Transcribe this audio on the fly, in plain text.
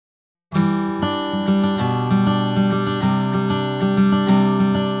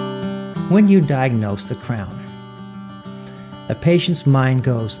When you diagnose the crown, the patient's mind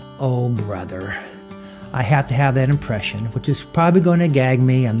goes, oh brother, I have to have that impression, which is probably going to gag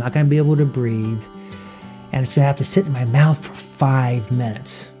me. I'm not going to be able to breathe. And it's going to have to sit in my mouth for 5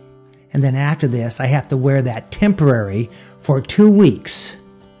 minutes. And then after this, I have to wear that temporary for 2 weeks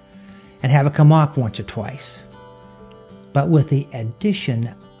and have it come off once or twice. But with the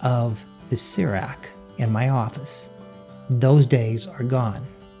addition of the CEREC in my office, those days are gone.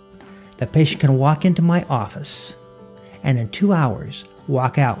 The patient can walk into my office and in 2 hours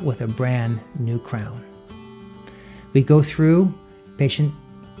walk out with a brand new crown. We go through, patient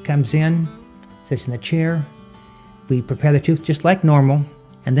comes in, sits in the chair, we prepare the tooth just like normal,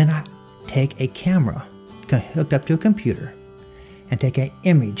 and then I take a camera hooked up to a computer and take an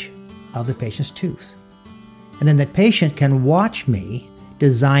image of the patient's tooth. And then the patient can watch me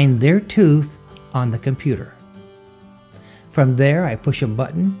design their tooth on the computer. From there, I push a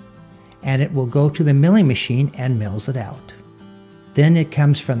button and it will go to the milling machine and mills it out. Then it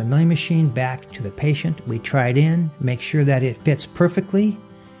comes from the milling machine back to the patient. We try it in, make sure that it fits perfectly,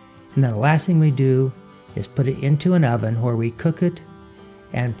 and then the last thing we do is put it into an oven where we cook it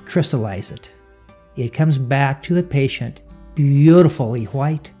and crystallize it. It comes back to the patient beautifully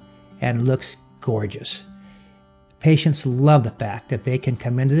white and looks gorgeous. Patients love the fact that they can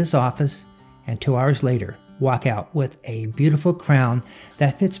come into this office and 2 hours later walk out with a beautiful crown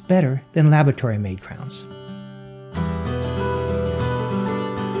that fits better than laboratory-made crowns.